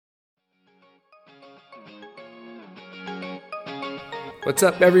What's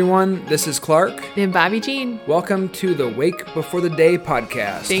up, everyone? This is Clark. And Bobby Jean. Welcome to the Wake Before the Day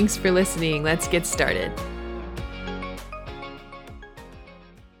podcast. Thanks for listening. Let's get started.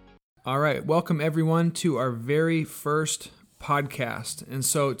 All right. Welcome, everyone, to our very first podcast. And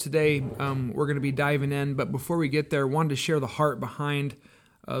so today we're going to be diving in. But before we get there, I wanted to share the heart behind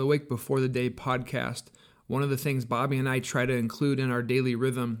the Wake Before the Day podcast. One of the things Bobby and I try to include in our daily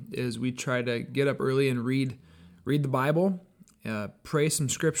rhythm is we try to get up early and read the Bible, pray some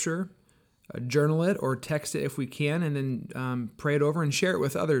scripture, journal it or text it if we can, and then pray it over and share it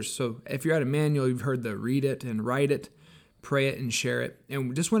with others. So if you're at Emmanuel, you've heard the read it and write it, pray it and share it.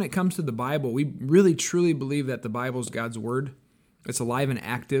 And just when it comes to the Bible, we really truly believe that the Bible is God's word. It's alive and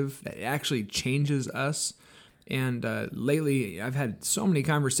active. It actually changes us. And lately, I've had so many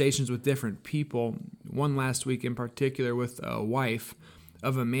conversations with different people, one last week in particular with a wife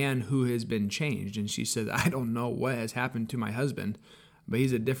of a man who has been changed. And she said, I don't know what has happened to my husband, but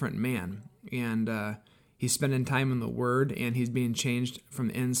he's a different man. And he's spending time in the Word, and he's being changed from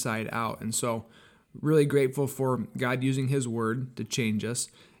the inside out. And so really grateful for God using His Word to change us.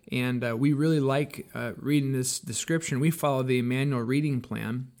 And we really like reading this description. We follow the Emmanuel reading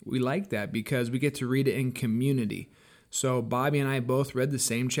plan. We like that because we get to read it in community. So Bobby and I both read the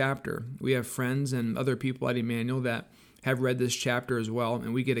same chapter. We have friends and other people at Emmanuel that have read this chapter as well,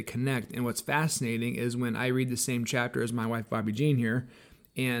 and we get to connect. And what's fascinating is when I read the same chapter as my wife, Bobby Jean, here,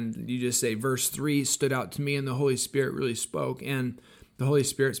 and you just say, verse 3 stood out to me, and the Holy Spirit really spoke. And the Holy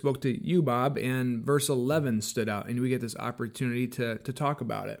Spirit spoke to you, Bob, and verse 11 stood out, and we get this opportunity to talk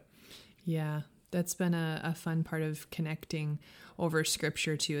about it. Yeah, that's been a fun part of connecting over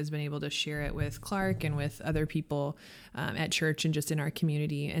Scripture, too, has been able to share it with Clark and with other people at church and just in our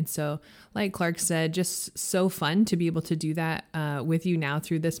community. And so, like Clark said, just so fun to be able to do that with you now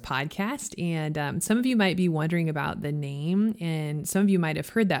through this podcast. And some of you might be wondering about the name, and some of you might have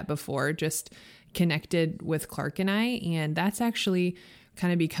heard that before, just connected with Clark and I. And that's actually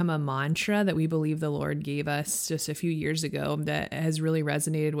kind of become a mantra that we believe the Lord gave us just a few years ago that has really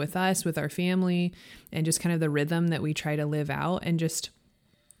resonated with us, with our family, and just kind of the rhythm that we try to live out, and just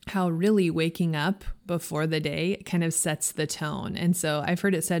how really waking up before the day kind of sets the tone. And so I've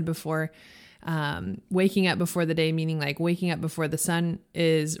heard it said before, waking up before the day, meaning like waking up before the sun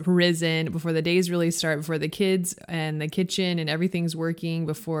is risen, before the days really start, before the kids and the kitchen and everything's working,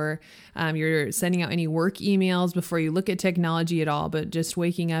 before you're sending out any work emails, before you look at technology at all, but just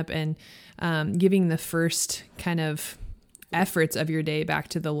waking up and giving the first kind of efforts of your day back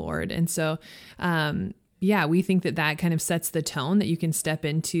to the Lord. And so, we think that kind of sets the tone that you can step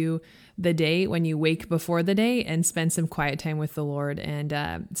into the day when you wake before the day and spend some quiet time with the Lord.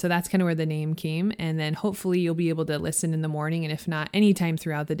 And so that's kind of where the name came. And then hopefully you'll be able to listen in the morning, and if not, anytime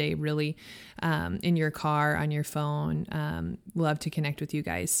throughout the day, really, in your car, on your phone. Love to connect with you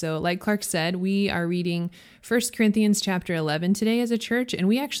guys. So like Clark said, we are reading 1 Corinthians chapter 11 today as a church, and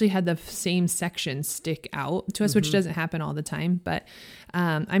we actually had the same section stick out to us, which doesn't happen all the time. But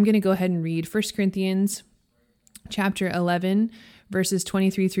I'm going to go ahead and read 1 Corinthians chapter 11, verses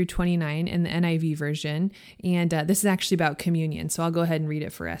 23 through 29 in the NIV version. And this is actually about communion. So I'll go ahead and read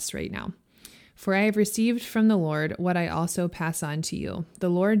it for us right now. For I have received from the Lord what I also pass on to you. The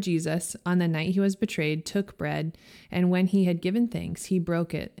Lord Jesus, on the night he was betrayed, took bread, and when he had given thanks, he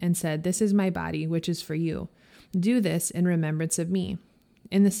broke it and said, "This is my body, which is for you. Do this in remembrance of me."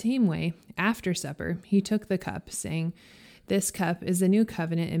 In the same way, after supper, he took the cup, saying, "This cup is the new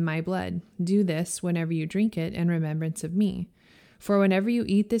covenant in my blood. Do this whenever you drink it in remembrance of me. For whenever you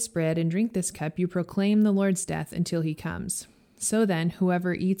eat this bread and drink this cup, you proclaim the Lord's death until he comes. So then,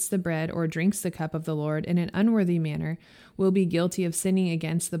 whoever eats the bread or drinks the cup of the Lord in an unworthy manner will be guilty of sinning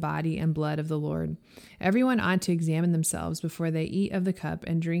against the body and blood of the Lord. Everyone ought to examine themselves before they eat of the bread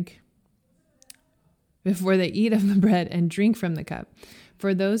and drink from the cup.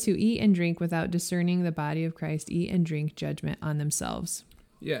 For those who eat and drink without discerning the body of Christ eat and drink judgment on themselves."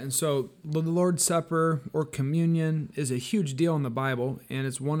 Yeah, and so the Lord's Supper or communion is a huge deal in the Bible, and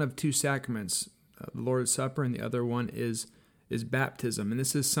it's one of two sacraments, the Lord's Supper, and the other one is baptism. And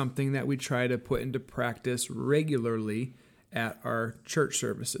this is something that we try to put into practice regularly at our church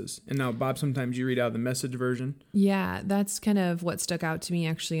services. And now, Bob, sometimes you read out of the Message version. Yeah, that's kind of what stuck out to me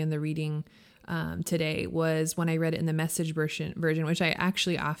actually in the reading today was when I read it in the Message version, which I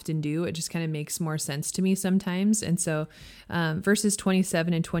actually often do. It just kind of makes more sense to me sometimes. And so verses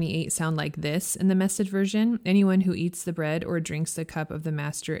 27 and 28 sound like this in the Message version. Anyone who eats the bread or drinks the cup of the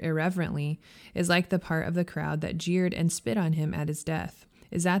master irreverently is like the part of the crowd that jeered and spit on him at his death.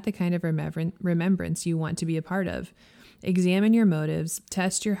 Is that the kind of remembrance you want to be a part of? examine your motives,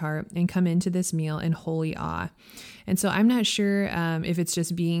 test your heart, and come into this meal in holy awe. And so I'm not sure if it's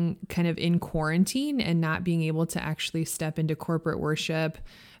just being kind of in quarantine and not being able to actually step into corporate worship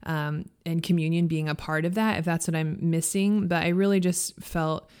and communion being a part of that, if that's what I'm missing. But I really just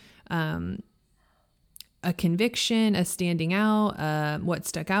felt a conviction, a standing out. What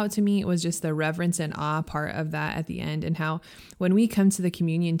stuck out to me was just the reverence and awe part of that at the end, and how when we come to the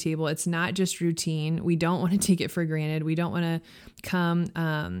communion table, it's not just routine. We don't want to take it for granted. We don't want to come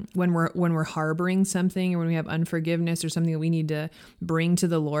when we're harboring something, or when we have unforgiveness or something that we need to bring to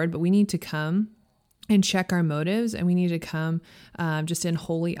the Lord, but we need to come and check our motives, and we need to come just in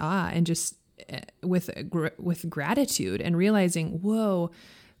holy awe and just with gratitude and realizing, whoa,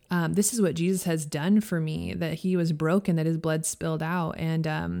 this is what Jesus has done for me, that he was broken, that his blood spilled out.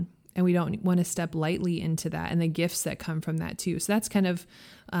 And we don't want to step lightly into that, and the gifts that come from that too. So that's kind of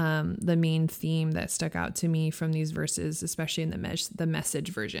the main theme that stuck out to me from these verses, especially in the Message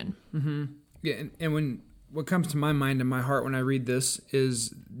version. Mm-hmm. Yeah. And what comes to my mind and my heart when I read this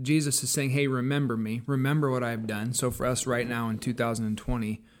is Jesus is saying, hey, remember me, remember what I've done. So for us right now in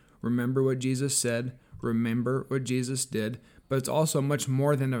 2020, remember what Jesus said, remember what Jesus did. But it's also much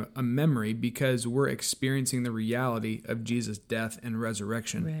more than a memory, because we're experiencing the reality of Jesus' death and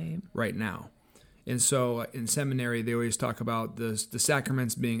resurrection right now. And so in seminary, they always talk about the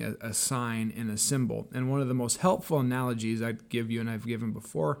sacraments being a sign and a symbol. And one of the most helpful analogies I'd give you, and I've given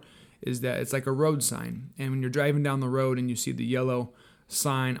before, is that it's like a road sign. And when you're driving down the road and you see the yellow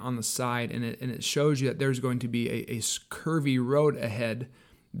sign on the side, and it shows you that there's going to be a curvy road ahead,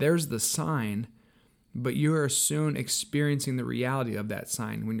 there's the sign. But you are soon experiencing the reality of that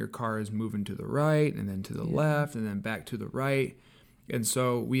sign when your car is moving to the right and then to the left and then back to the right. And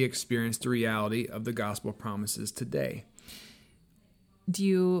so we experience the reality of the gospel promises today. Do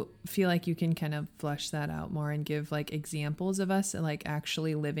you feel like you can kind of flesh that out more and give like examples of us like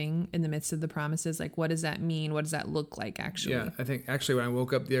actually living in the midst of the promises? Like, what does that mean? What does that look like actually? Yeah, I think actually when I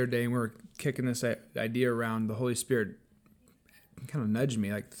woke up the other day and we were kicking this idea around, the Holy Spirit kind of nudged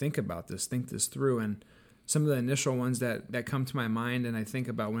me, like, think about this, think this through. And some of the initial ones that come to my mind and I think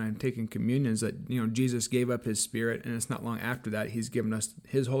about when I'm taking communion is that, Jesus gave up his Spirit, and it's not long after that he's given us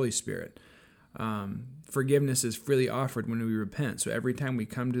his Holy Spirit. Forgiveness is freely offered when we repent. So every time we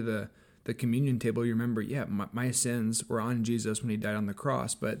come to the communion table, you remember, my sins were on Jesus when he died on the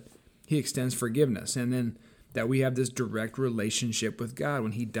cross, but he extends forgiveness. And then that we have this direct relationship with God.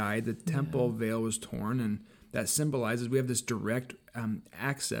 When he died, the temple veil was torn, and that symbolizes we have this direct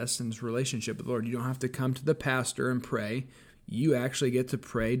access and this relationship with the Lord. You don't have to come to the pastor and pray. You actually get to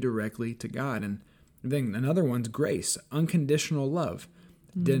pray directly to God. And then another one's grace, unconditional love.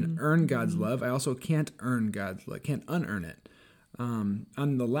 Didn't earn God's love. I also can't earn God's love, can't unearn it. And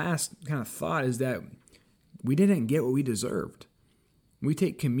the last kind of thought is that we didn't get what we deserved. We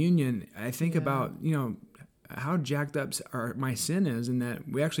take communion, I think about, how jacked up my sin is, and that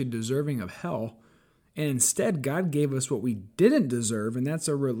we're actually deserving of hell. And instead, God gave us what we didn't deserve, and that's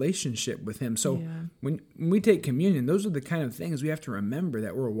a relationship with him. So when we take communion, those are the kind of things we have to remember,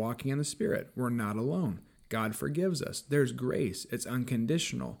 that we're walking in the Spirit. We're not alone. God forgives us. There's grace. It's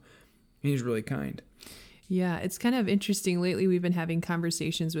unconditional. And he's really kind. Yeah, it's kind of interesting. Lately, we've been having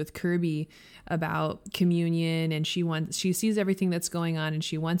conversations with Kirby about communion, and she sees everything that's going on, and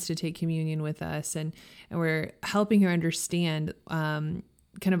she wants to take communion with us, and we're helping her understand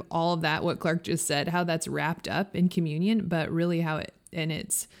kind of all of that, what Clark just said, how that's wrapped up in communion, but really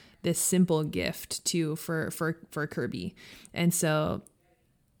it's this simple gift too for Kirby. And so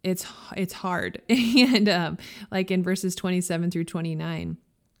it's hard. And like in verses 27 through 29,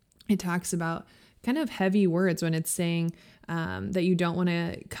 it talks about kind of heavy words when it's saying that you don't want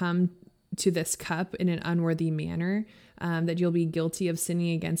to come to this cup in an unworthy manner, that you'll be guilty of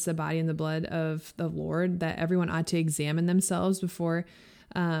sinning against the body and the blood of the Lord, that everyone ought to examine themselves before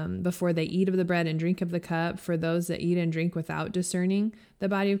they eat of the bread and drink of the cup. For those that eat and drink without discerning the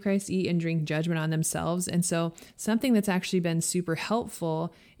body of Christ eat and drink judgment on themselves. And so something that's actually been super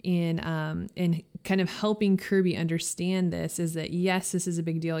helpful in kind of helping Kirby understand this is that, yes, this is a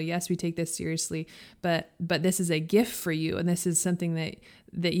big deal. Yes, we take this seriously, but this is a gift for you. And this is something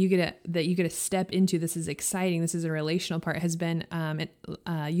that you get to step into. This is exciting. This is a relational part. Has been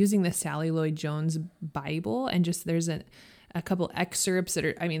using the Sally Lloyd-Jones Bible, and just there's a couple excerpts that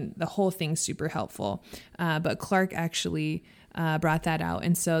are, the whole thing's super helpful. But Clark actually brought that out.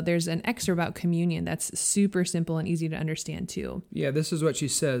 And so there's an excerpt about communion that's super simple and easy to understand too. Yeah, this is what she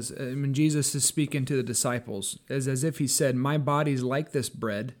says. When Jesus is speaking to the disciples, as if he said, my body's like this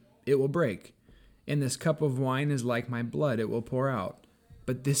bread, it will break. And this cup of wine is like my blood, it will pour out.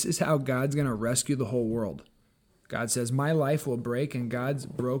 But this is how God's going to rescue the whole world. God says, my life will break and God's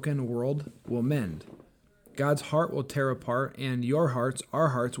broken world will mend. God's heart will tear apart and your hearts,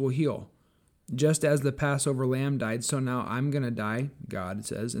 our hearts, will heal. Just as the Passover lamb died, so now I'm going to die, God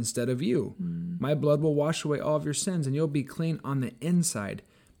says, instead of you. My blood will wash away all of your sins and you'll be clean on the inside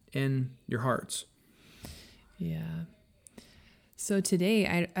in your hearts. Yeah. So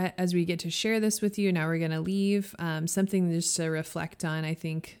today, as we get to share this with you, now we're going to leave something just to reflect on. I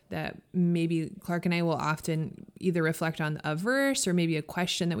think that maybe Clark and I will often either reflect on a verse or maybe a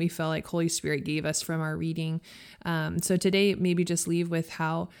question that we felt like Holy Spirit gave us from our reading. So today, maybe just leave with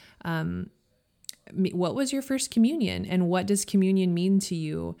how, what was your first communion and what does communion mean to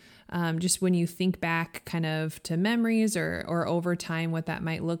you? Just when you think back kind of to memories or over time, what that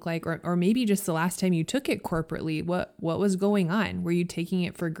might look like, or maybe just the last time you took it corporately, what was going on? Were you taking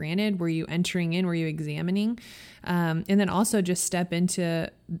it for granted? Were you entering in? Were you examining? And then also just step into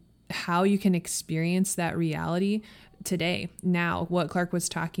how you can experience that reality today. Now, what Clark was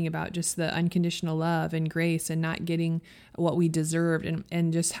talking about, just the unconditional love and grace and not getting what we deserved,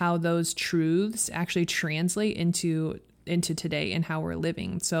 and just how those truths actually translate into today and how we're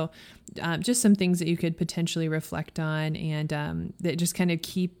living. So just some things that you could potentially reflect on, and that just kind of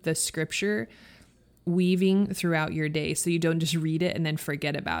keep the scripture weaving throughout your day so you don't just read it and then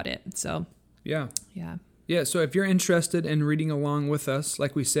forget about it. So yeah. So if you're interested in reading along with us,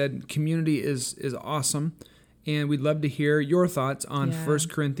 like we said, community is awesome. And we'd love to hear your thoughts on 1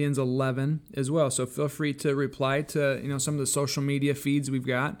 Corinthians 11 as well. So feel free to reply to some of the social media feeds we've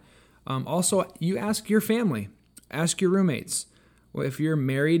got. Also, you ask your family, ask your roommates. Well, if you're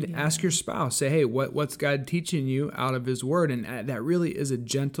married, ask your spouse. Say, hey, what's God teaching you out of His Word? And that really is a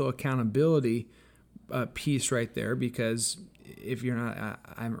gentle accountability piece right there. Because if you're not,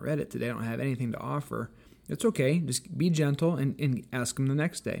 I haven't read it today, I don't have anything to offer. It's okay. Just be gentle and ask them the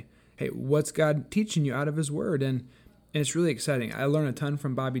next day. Hey, what's God teaching you out of His Word? And it's really exciting. I learned a ton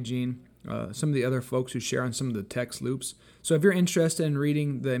from Bobby Jean, some of the other folks who share on some of the text loops. So if you're interested in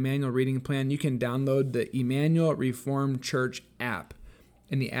reading the Emmanuel Reading Plan, you can download the Emmanuel Reformed Church app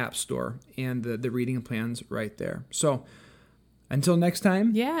in the App Store, and the reading plan's right there. So until next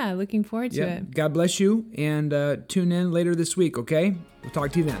time. Yeah, looking forward to it. God bless you, and tune in later this week, okay? We'll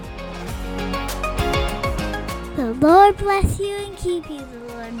talk to you then. The Lord bless you and keep you.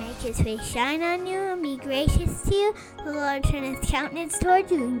 The Lord make His face shine on you and be gracious to you. The Lord turn His countenance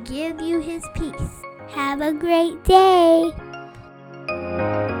toward you and give you His peace. Have a great day.